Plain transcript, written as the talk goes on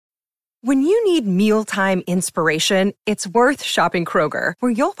When you need mealtime inspiration, it's worth shopping Kroger,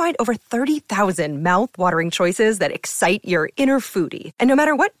 where you'll find over 30,000 mouth-watering choices that excite your inner foodie. And no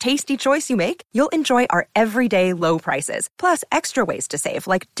matter what tasty choice you make, you'll enjoy our everyday low prices, plus extra ways to save,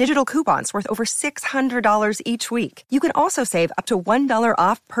 like digital coupons worth over $600 each week. You can also save up to $1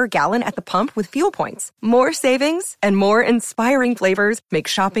 off per gallon at the pump with fuel points. More savings and more inspiring flavors make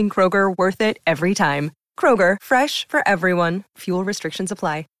shopping Kroger worth it every time. Kroger, fresh for everyone. Fuel restrictions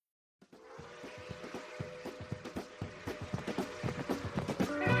apply.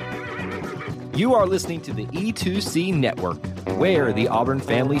 You are listening to the E2C Network, where the Auburn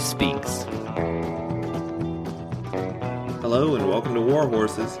family speaks. Hello and welcome to War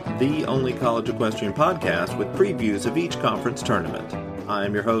Horses, the only college equestrian podcast with previews of each conference tournament. I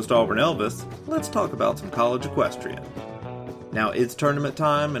am your host, Auburn Elvis. Let's talk about some college equestrian. Now, it's tournament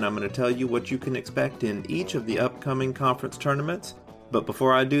time, and I'm going to tell you what you can expect in each of the upcoming conference tournaments. But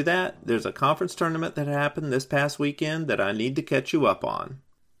before I do that, there's a conference tournament that happened this past weekend that I need to catch you up on.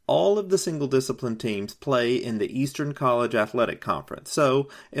 All of the single discipline teams play in the Eastern College Athletic Conference, so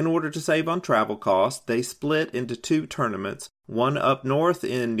in order to save on travel costs, they split into two tournaments, one up north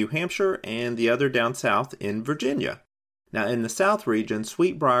in New Hampshire and the other down south in Virginia. Now in the South region,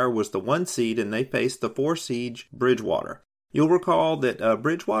 Sweetbriar was the 1 seed and they faced the 4 seed Bridgewater. You'll recall that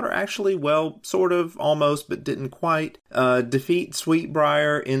Bridgewater actually, sort of, almost, but didn't quite, defeat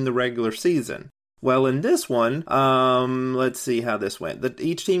Sweetbriar in the regular season. Well, in this one, let's see how this went.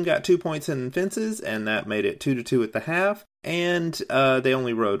 Each team got 2 points in fences, and that made it 2-2 at the half. And they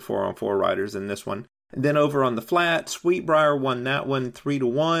only rode 4-on-4 riders in this one. And then over on the flat, Sweetbriar won that one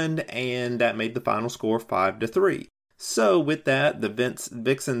 3-1, and that made the final score 5-3. So with that, the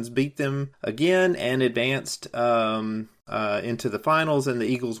Vixens beat them again and advanced into the finals, and the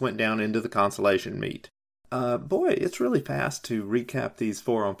Eagles went down into the consolation meet. Boy, it's really fast to recap these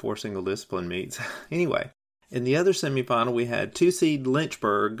 4-on-4 single discipline meets. Anyway, in the other semifinal, we had 2 seed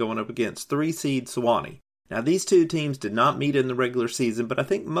Lynchburg going up against 3 seed Sewanee. Now, these two teams did not meet in the regular season, but I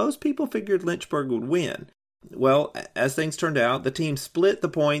think most people figured Lynchburg would win. Well, as things turned out, the team split the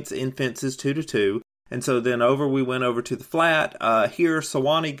points in fences 2-2, and so then we went over to the flat. Here,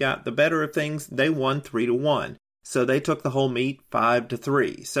 Sewanee got the better of things. They won 3-1. So they took the whole meet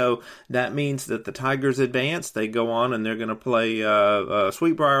 5-3. So that means that the Tigers advance. They go on and they're going to play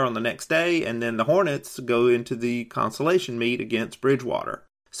Sweetbriar on the next day. And then the Hornets go into the consolation meet against Bridgewater.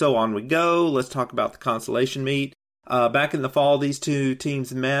 So on we go. Let's talk about the consolation meet. Back in the fall, these two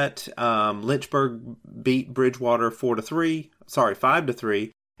teams met. Lynchburg beat Bridgewater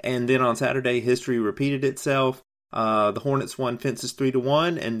 5-3. And then on Saturday, history repeated itself. The Hornets won fences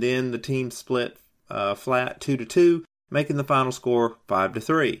 3-1. And then the team split flat 2-2, making the final score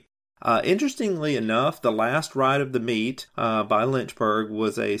 5-3. Interestingly enough, the last ride of the meet by Lynchburg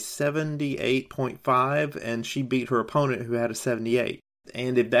was a 78.5, and she beat her opponent who had a 78.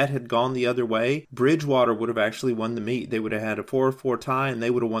 And if that had gone the other way, Bridgewater would have actually won the meet. They would have had a 4-4 tie, and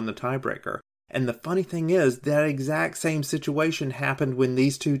they would have won the tiebreaker. And the funny thing is, that exact same situation happened when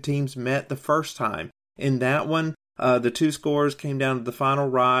these two teams met the first time. In that one, the two scores came down to the final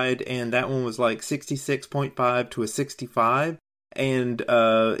ride, and that one was like 66.5 to a 65. And,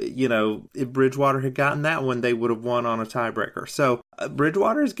 if Bridgewater had gotten that one, they would have won on a tiebreaker. So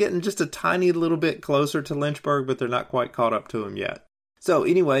Bridgewater is getting just a tiny little bit closer to Lynchburg, but they're not quite caught up to him yet. So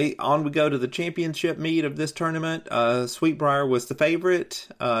anyway, on we go to the championship meet of this tournament. Sweetbriar was the favorite.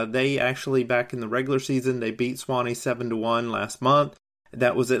 They actually, back in the regular season, they beat Sewanee 7-1 last month.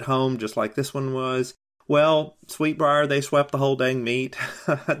 That was at home, just like this one was. Well, Sweetbriar, they swept the whole dang meet.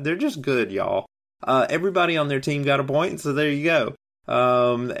 They're just good, y'all. Everybody on their team got a point, so there you go.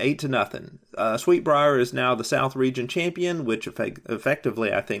 8-0. Sweetbriar is now the South Region champion, which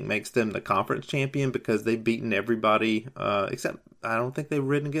effectively, I think, makes them the conference champion because they've beaten everybody, except I don't think they've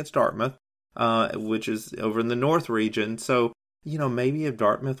ridden against Dartmouth, which is over in the North Region. So, maybe if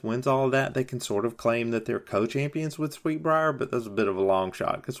Dartmouth wins all of that, they can sort of claim that they're co-champions with Sweetbriar, but that's a bit of a long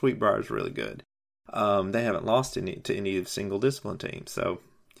shot because Sweetbriar is really good. They haven't lost to any single discipline team. So,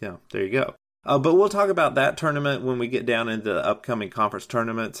 there you go. But we'll talk about that tournament when we get down into the upcoming conference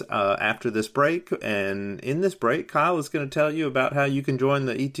tournaments after this break. And in this break, Kyle is going to tell you about how you can join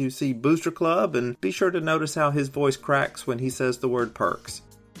the E2C Booster Club. And be sure to notice how his voice cracks when he says the word perks.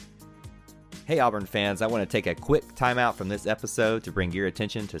 Hey Auburn fans, I want to take a quick timeout from this episode to bring your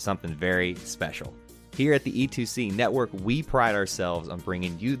attention to something very special. Here at the E2C Network, we pride ourselves on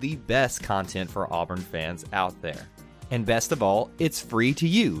bringing you the best content for Auburn fans out there. And best of all, it's free to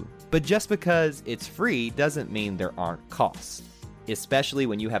you. But just because it's free doesn't mean there aren't costs, especially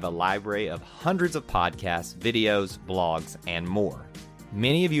when you have a library of hundreds of podcasts, videos, blogs, and more.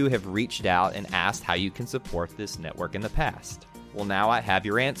 Many of you have reached out and asked how you can support this network in the past. Well, now I have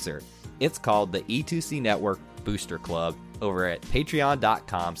your answer. It's called the E2C Network Booster Club over at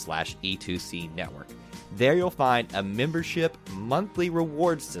patreon.com/E2C Network. There you'll find a membership monthly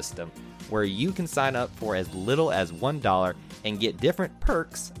reward system where you can sign up for as little as $1 and get different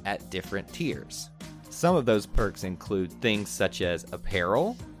perks at different tiers. Some of those perks include things such as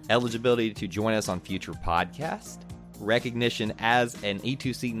apparel, eligibility to join us on future podcasts, recognition as an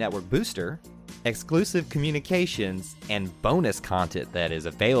E2C Network booster, exclusive communications, and bonus content that is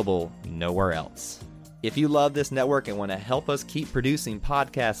available nowhere else. If you love this network and want to help us keep producing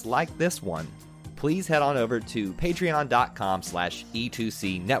podcasts like this one, please head on over to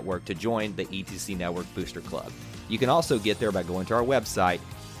patreon.com/E2C Network to join the E2C Network Booster Club. You can also get there by going to our website,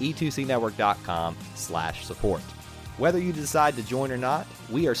 e2cnetwork.com/support. Whether you decide to join or not,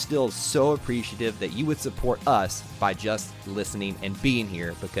 we are still so appreciative that you would support us by just listening and being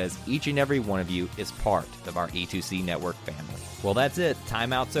here, because each and every one of you is part of our E2C Network family. Well, that's it.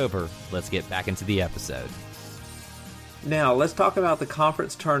 Timeout's over. Let's get back into the episode. Now, let's talk about the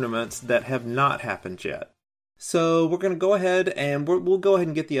conference tournaments that have not happened yet. So we're going to go ahead and we'll go ahead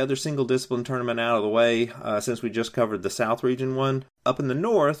and get the other single discipline tournament out of the way since we just covered the South Region one. Up in the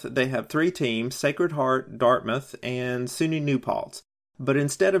North, they have 3 teams, Sacred Heart, Dartmouth, and SUNY New Paltz. But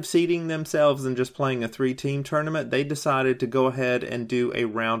instead of seeding themselves and just playing a 3-team tournament, they decided to go ahead and do a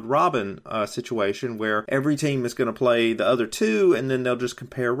round-robin situation where every team is going to play the other 2, and then they'll just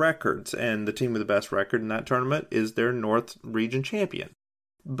compare records. And the team with the best record in that tournament is their North Region champion.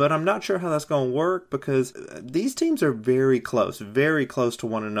 But I'm not sure how that's going to work because these teams are very close to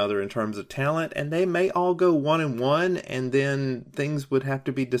one another in terms of talent, and they may all go 1-1, and then things would have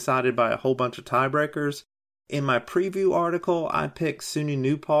to be decided by a whole bunch of tiebreakers. In my preview article, I picked SUNY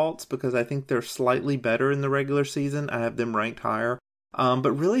New Paltz because I think they're slightly better in the regular season. I have them ranked higher.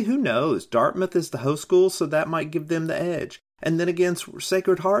 But really, who knows? Dartmouth is the host school, so that might give them the edge. And then again,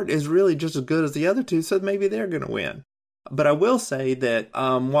 Sacred Heart is really just as good as the other 2, so maybe they're going to win. But I will say that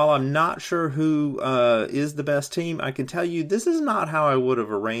while I'm not sure who is the best team, I can tell you this is not how I would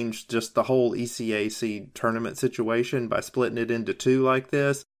have arranged just the whole ECAC tournament situation by splitting it into 2 like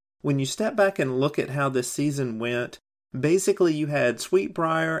this. When you step back and look at how this season went, basically you had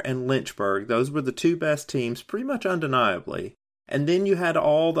Sweetbriar and Lynchburg. Those were the 2 best teams, pretty much undeniably. And then you had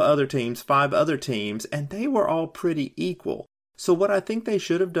all the other teams, 5 other teams, and they were all pretty equal. So what I think they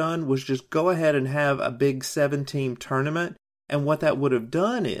should have done was just go ahead and have a big 7-team tournament. And what that would have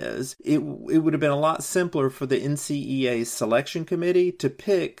done is it would have been a lot simpler for the NCEA's selection committee to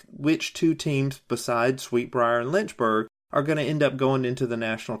pick which 2 teams besides Sweetbriar and Lynchburg are going to end up going into the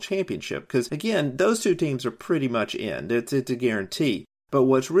national championship. Because again, those 2 teams are pretty much in. It's a guarantee. But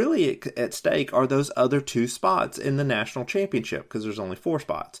what's really at stake are those other 2 spots in the national championship, because there's only 4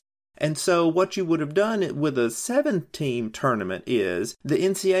 spots. And so what you would have done with a 7-team tournament is the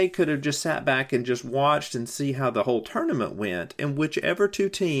NCAA could have just sat back and just watched and see how the whole tournament went. And whichever 2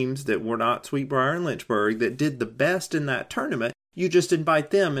 teams that were not Sweetbriar and Lynchburg that did the best in that tournament, you just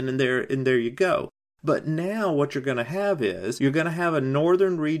invite them and there you go. But now what you're going to have is you're going to have a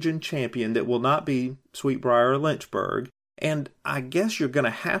Northern Region champion that will not be Sweetbriar or Lynchburg. And I guess you're going to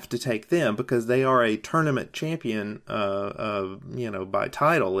have to take them because they are a tournament champion, by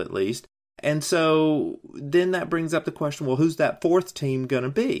title at least. And so then that brings up the question, well, who's that 4th team going to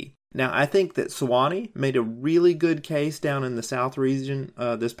be? Now, I think that Sewanee made a really good case down in the South region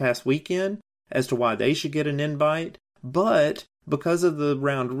this past weekend as to why they should get an invite. But because of the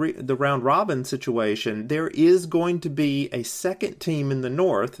round robin situation, there is going to be a 2nd team in the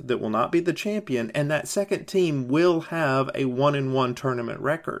North that will not be the champion, and that 2nd team will have a 1-1 tournament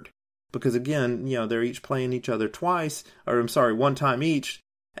record. Because again, they're each playing each other one time each.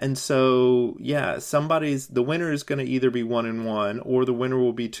 And so, the winner is going to either be 1-1 or the winner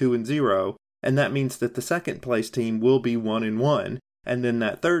will be 2-0. And that means that the 2nd place team will be 1-1. And then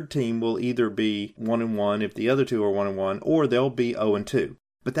that 3rd team will either be 1-1 if the other 2 are 1-1, or they'll be 0-2.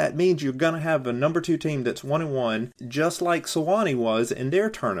 But that means you're going to have a number 2 team that's 1-1, just like Sewanee was in their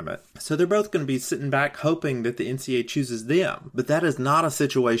tournament. So they're both going to be sitting back hoping that the NCAA chooses them. But that is not a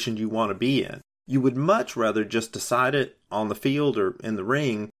situation you want to be in. You would much rather just decide it on the field or in the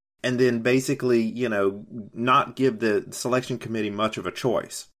ring, and then basically, not give the selection committee much of a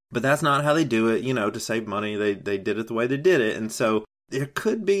choice. But that's not how they do it, to save money. They did it the way they did it. And so there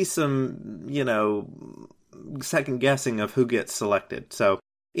could be some, second guessing of who gets selected. So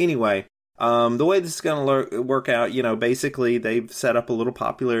anyway, the way this is going to work out, basically they've set up a little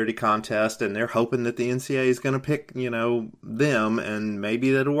popularity contest and they're hoping that the NCAA is going to pick, them, and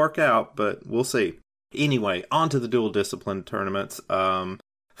maybe that'll work out, but we'll see. Anyway, on to the dual discipline tournaments.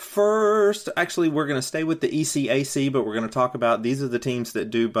 First, actually, we're going to stay with the ECAC, but we're going to talk about these are the teams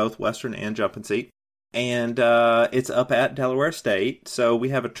that do both Western and Jump and Seat. And it's up at Delaware State. So we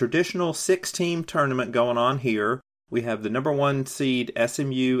have a traditional 6-team tournament going on here. We have the number 1 seed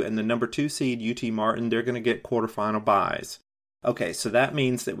SMU and the number 2 seed UT Martin. They're going to get quarterfinal byes. Okay, so that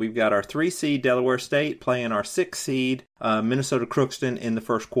means that we've got our 3 seed Delaware State playing our 6 seed Minnesota Crookston in the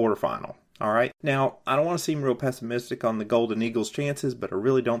first quarterfinal. All right. Now, I don't want to seem real pessimistic on the Golden Eagles' chances, but I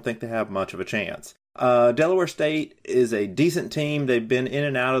really don't think they have much of a chance. Delaware State is a decent team. They've been in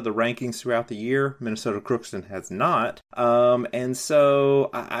and out of the rankings throughout the year. Minnesota Crookston has not. And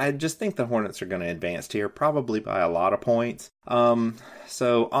so I just think the Hornets are going to advance here, probably by a lot of points.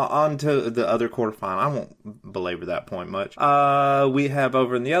 So on to the other quarterfinal. I won't belabor that point much. We have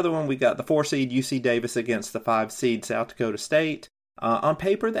over in the other one, we got the 4 seed UC Davis against the 5 seed South Dakota State. On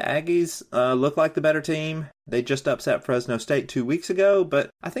paper, the Aggies look like the better team. They just upset Fresno State 2 weeks ago, but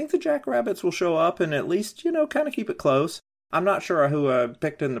I think the Jackrabbits will show up and at least, kind of keep it close. I'm not sure who I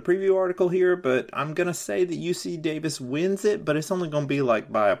picked in the preview article here, but I'm going to say that UC Davis wins it, but it's only going to be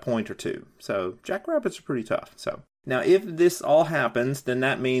like by a point or 2. So Jackrabbits are pretty tough. So now if this all happens, then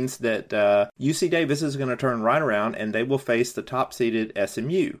that means that UC Davis is going to turn right around and they will face the top-seeded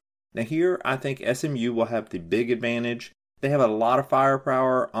SMU. Now here, I think SMU will have the big advantage. They have a lot of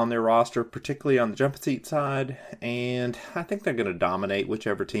firepower on their roster, particularly on the jump seat side, and I think they're going to dominate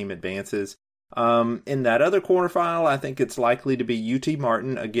whichever team advances. In that other quarterfinal, I think it's likely to be UT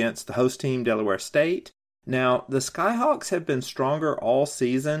Martin against the host team Delaware State. Now, the Skyhawks have been stronger all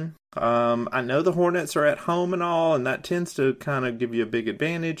season. I know the Hornets are at home and all, and that tends to kind of give you a big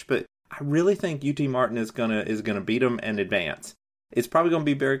advantage, but I really think UT Martin is gonna beat them and advance. It's probably going to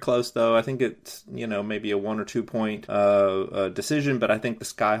be very close, though. I think it's, maybe a 1 or 2 point decision, but I think the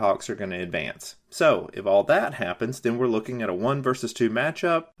Skyhawks are going to advance. So, if all that happens, then we're looking at a 1 versus 2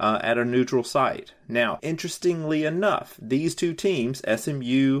 matchup at a neutral site. Now, interestingly enough, these two teams,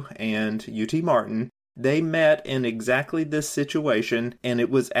 SMU and UT Martin, they met in exactly this situation, and it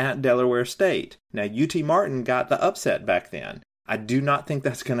was at Delaware State. Now, UT Martin got the upset back then. I do not think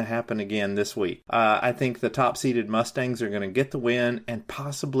that's going to happen again this week. I think the top-seeded Mustangs are going to get the win, and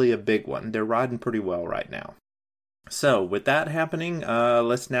possibly a big one. They're riding pretty well right now. So, with that happening,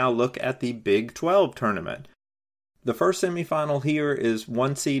 let's now look at the Big 12 tournament. The first semifinal here is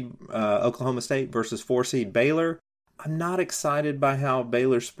 1 seed Oklahoma State versus 4 seed Baylor. I'm not excited by how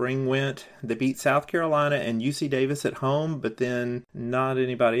Baylor's spring went. They beat South Carolina and UC Davis at home, but then not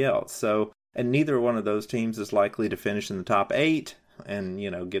anybody else. And neither one of those teams is likely to finish in the top 8 and,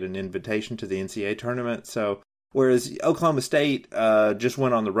 get an invitation to the NCAA tournament. So, whereas Oklahoma State just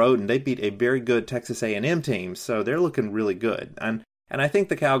went on the road and they beat a very good Texas A&M team, so they're looking really good. And I think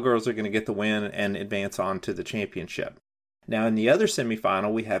the Cowgirls are going to get the win and advance on to the championship. Now, in the other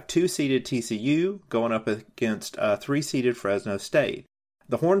semifinal, we have 2-seeded TCU going up against 3-seeded Fresno State.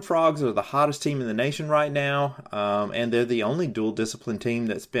 The Horned Frogs are the hottest team in the nation right now, and they're the only dual-discipline team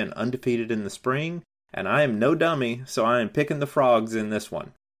that's been undefeated in the spring, and I am no dummy, so I am picking the Frogs in this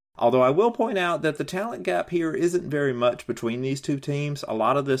one. Although I will point out that the talent gap here isn't very much between these two teams. A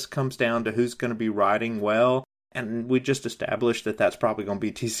lot of this comes down to who's going to be riding well, and we just established that that's probably going to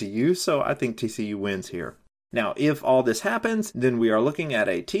be TCU, so I think TCU wins here. Now, if all this happens, then we are looking at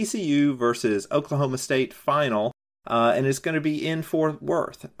a TCU versus Oklahoma State final, and it's going to be in Fort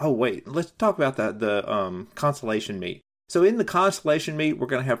Worth. Oh, wait, let's talk about the consolation meet. So in the consolation meet, we're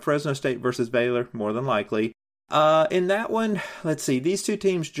going to have Fresno State versus Baylor, more than likely. In that one, let's see, these two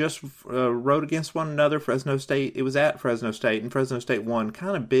teams just rode against one another. Fresno State, it was at Fresno State, and Fresno State won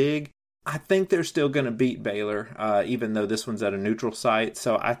kind of big. I think they're still going to beat Baylor, even though this one's at a neutral site.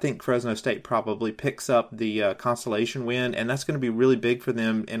 So I think Fresno State probably picks up the consolation win, and that's going to be really big for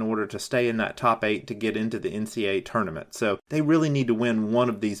them in order to stay in that top 8 to get into the NCAA tournament. So they really need to win one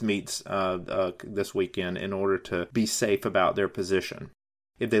of these meets this weekend in order to be safe about their position.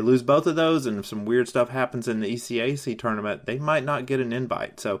 If they lose both of those and some weird stuff happens in the ECAC tournament, they might not get an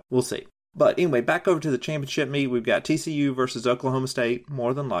invite. So we'll see. But anyway, back over to the championship meet. We've got TCU versus Oklahoma State,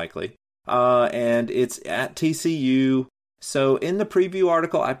 more than likely. And it's at TCU. So in the preview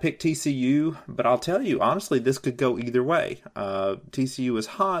article, I picked TCU, but I'll tell you, honestly, this could go either way. TCU is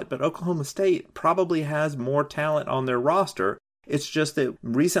hot, but Oklahoma State probably has more talent on their roster. It's just that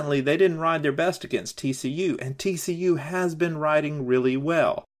recently they didn't ride their best against TCU, and TCU has been riding really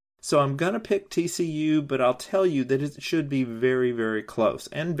well. So I'm going to pick TCU, but I'll tell you that it should be very, very close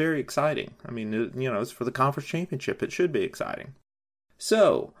and very exciting. I mean, it's for the conference championship. It should be exciting.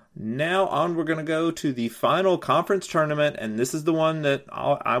 So, now on we're going to go to the final conference tournament, and this is the one that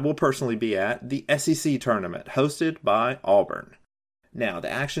I will personally be at, the SEC tournament, hosted by Auburn. Now,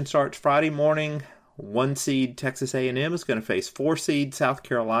 the action starts Friday morning. 1 seed Texas A&M is going to face 4 seed South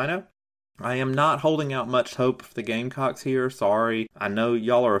Carolina. I am not holding out much hope for the Gamecocks here, sorry. I know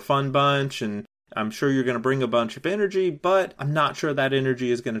y'all are a fun bunch, and I'm sure you're going to bring a bunch of energy, but I'm not sure that energy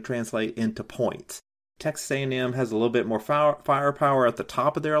is going to translate into points. Texas A&M has a little bit more firepower at the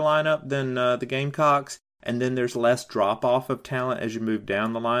top of their lineup than the Gamecocks, and then there's less drop-off of talent as you move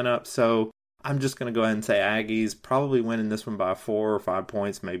down the lineup, so I'm just going to go ahead and say Aggies probably winning this one by 4 or 5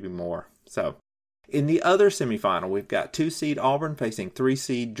 points, maybe more. So, in the other semifinal, we've got 2 seed Auburn facing 3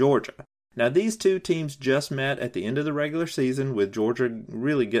 seed Georgia. Now, these two teams just met at the end of the regular season, with Georgia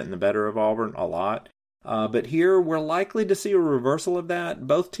really getting the better of Auburn a lot. But here, we're likely to see a reversal of that.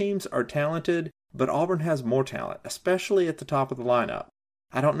 Both teams are talented, but Auburn has more talent, especially at the top of the lineup.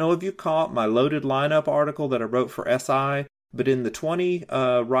 I don't know if you caught my loaded lineup article that I wrote for SI, but in the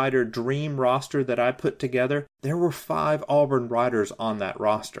 20-rider dream roster that I put together, there were 5 Auburn riders on that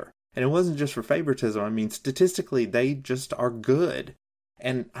roster. And it wasn't just for favoritism. I mean, statistically, they just are good.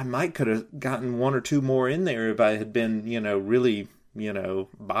 And I could have gotten 1 or 2 more in there if I had been, really,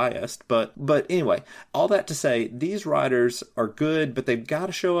 biased. But anyway, all that to say, these riders are good, but they've got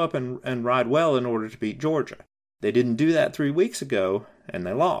to show up and ride well in order to beat Georgia. They didn't do that 3 weeks ago, and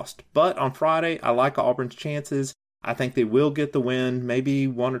they lost. But on Friday, I like Auburn's chances. I think they will get the win, maybe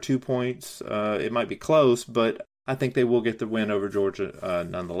 1 or 2 points. It might be close, but I think they will get the win over Georgia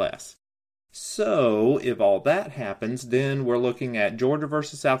nonetheless. So, if all that happens, then we're looking at Georgia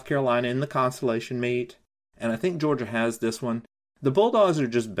versus South Carolina in the consolation meet, and I think Georgia has this one. The Bulldogs are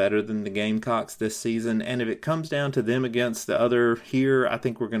just better than the Gamecocks this season, and if it comes down to them against the other here, I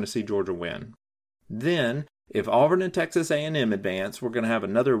think we're going to see Georgia win. Then, if Auburn and Texas A&M advance, we're going to have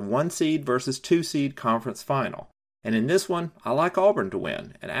another 1 seed versus 2 seed conference final. And in this one, I like Auburn to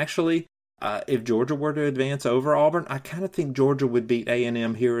win, and actually, if Georgia were to advance over Auburn, I kind of think Georgia would beat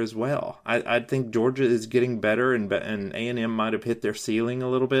A&M here as well. I think Georgia is getting better, and A&M might have hit their ceiling a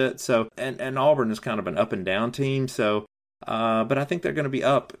little bit. So, and Auburn is kind of an up and down team. So, but I think they're going to be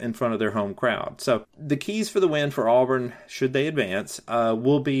up in front of their home crowd. So, the keys for the win for Auburn, should they advance,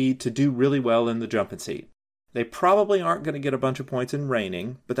 will be to do really well in the jumping seat. They probably aren't going to get a bunch of points in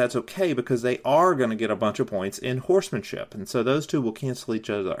reining, but that's okay because they are going to get a bunch of points in horsemanship. And so those two will cancel each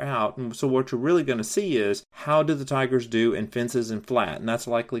other out. And so what you're really going to see is how do the Tigers do in fences and flat, and that's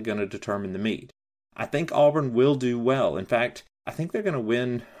likely going to determine the meet. I think Auburn will do well. In fact, I think they're going to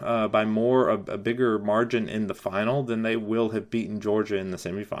win by a bigger margin in the final than they will have beaten Georgia in the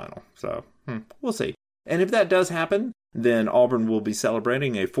semifinal. So we'll see. And if that does happen, then Auburn will be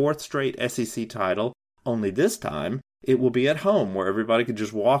celebrating a 4th straight SEC title. Only this time, it will be at home where everybody could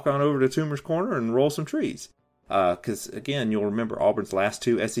just walk on over to Toomer's Corner and roll some trees. Because, again, you'll remember Auburn's last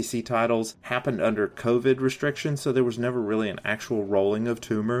 2 SEC titles happened under COVID restrictions, so there was never really an actual rolling of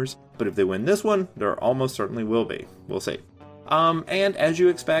Toomers. But if they win this one, there almost certainly will be. We'll see. And as you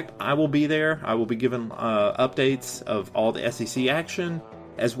expect, I will be there. I will be giving updates of all the SEC action,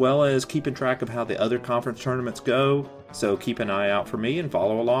 as well as keeping track of how the other conference tournaments go. So keep an eye out for me and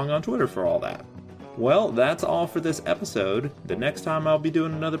follow along on Twitter for all that. Well, that's all for this episode. The next time I'll be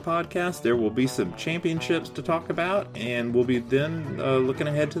doing another podcast, there will be some championships to talk about, and we'll be then looking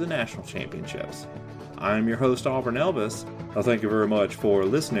ahead to the national championships. I'm your host, Auburn Elvis. Thank you very much for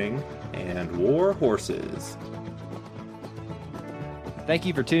listening, and war horses. Thank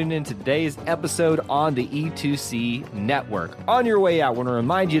you for tuning in to today's episode on the E2C Network. On your way out, I want to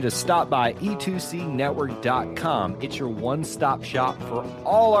remind you to stop by e2cnetwork.com. It's your one-stop shop for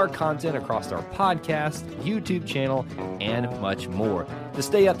all our content across our podcast, YouTube channel, and much more. To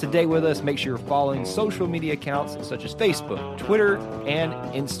stay up to date with us, make sure you're following social media accounts such as Facebook, Twitter, and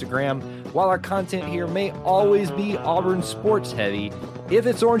Instagram. While our content here may always be Auburn sports heavy, if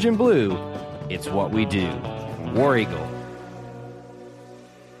it's orange and blue, it's what we do. War Eagle.